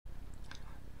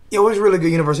It was really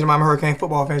good. University of Miami Hurricane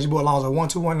football fans. Your boy Alonzo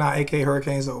 1219, aka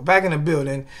Hurricanes. So back in the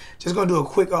building. Just gonna do a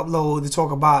quick upload to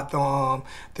talk about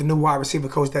the new wide receiver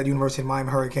coach that University of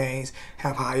Miami Hurricanes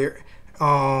have hired.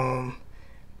 The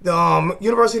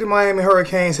University of Miami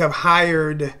Hurricanes have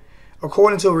hired,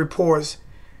 according to reports,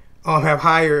 have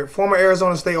hired former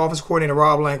Arizona State offensive coordinator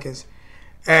Rob Likens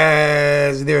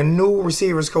as their new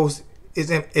receivers coach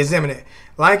is imminent.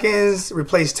 Likens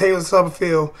replaced Taylor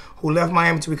Summerfield, who left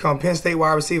Miami to become Penn State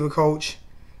wide receiver coach.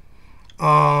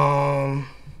 Likens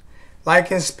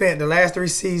spent the last 3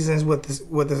 seasons with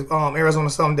the Arizona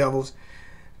Sun Devils.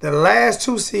 The last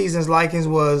 2 seasons, Likens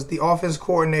was the offense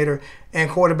coordinator and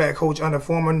quarterback coach under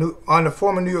former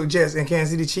New York Jets and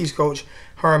Kansas City Chiefs coach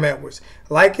Herm Edwards.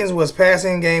 Likens was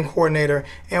passing game coordinator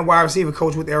and wide receiver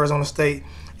coach with Arizona State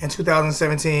in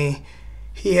 2017.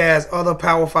 He has other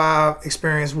Power 5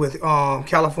 experience with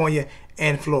California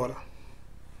and Florida.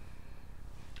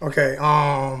 Okay,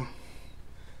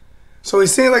 so it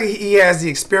seems like he has the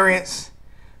experience.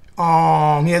 He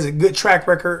has a good track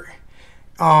record.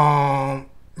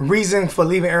 Reason for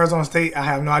leaving Arizona State, I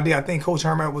have no idea. I think Coach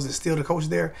Herman was still the coach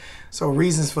there. So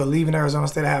reasons for leaving Arizona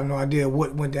State, I have no idea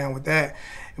what went down with that.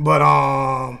 But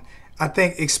I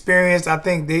think experience. I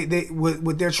think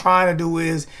what they're trying to do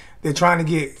is they're trying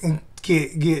to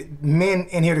get men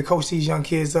in here to coach these young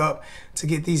kids up, to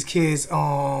get these kids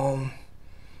to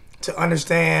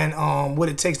understand what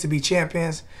it takes to be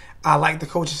champions. I like the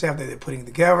coaching staff that they're putting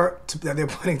together.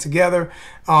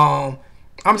 I'm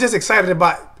just excited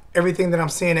about everything that I'm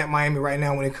seeing at Miami right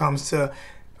now when it comes to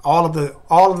all of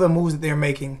the moves that they're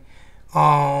making.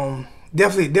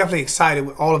 Definitely excited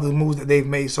with all of the moves that they've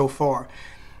made so far.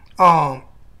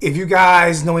 If you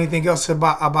guys know anything else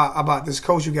about this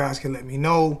coach, you guys can let me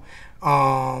know.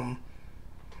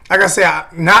 Like I said,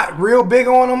 I'm not real big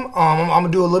on him. I'm gonna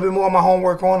do a little bit more of my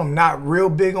homework on him. Not real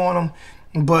big on him,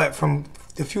 but from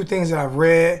the few things that I've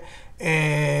read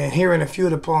and hearing a few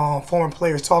of the former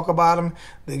players talk about him,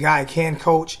 the guy can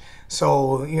coach.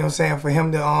 So, you know what I'm saying, for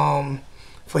him to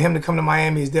come to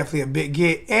Miami is definitely a big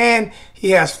get. And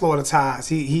he has Florida ties.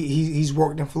 He's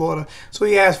worked in Florida, so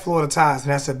he has Florida ties,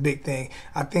 and that's a big thing.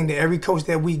 I think that every coach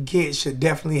that we get should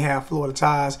definitely have Florida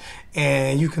ties.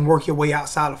 And you can work your way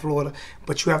outside of Florida,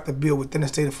 but you have to build within the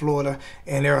state of Florida.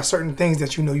 And there are certain things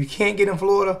that you know you can't get in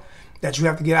Florida that you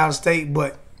have to get out of state,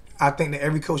 but I think that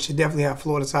every coach should definitely have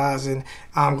Florida ties, and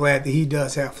I'm glad that he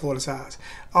does have Florida ties.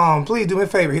 Please do me a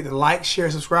favor, hit the like, share,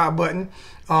 subscribe button.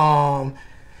 Like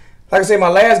I said, my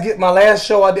last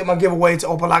show, I did my giveaway to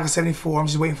Opalaka 74. I'm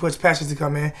just waiting for his patches to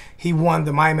come in. He won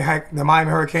the Miami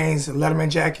Hurricanes Letterman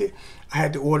jacket. I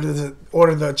had to order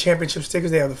the championship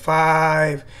stickers. They have the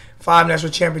five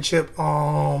national championship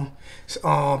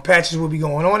patches will be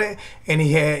going on it, and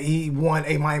he won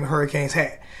a Miami Hurricanes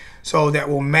hat. So that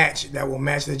will match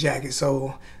the jacket.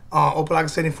 So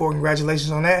Opalaka 74, congratulations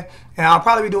on that. And I'll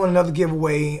probably be doing another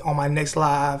giveaway on my next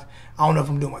live. I don't know if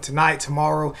I'm doing it tonight,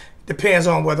 tomorrow. Depends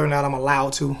on whether or not I'm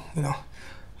allowed to, you know.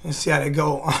 Let's see how they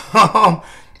go.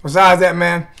 Besides that,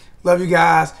 man, love you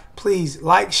guys. Please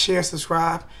like, share,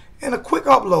 subscribe, and a quick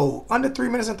upload. Under 3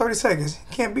 minutes and 30 seconds.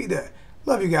 Can't beat that.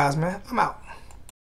 Love you guys, man. I'm out.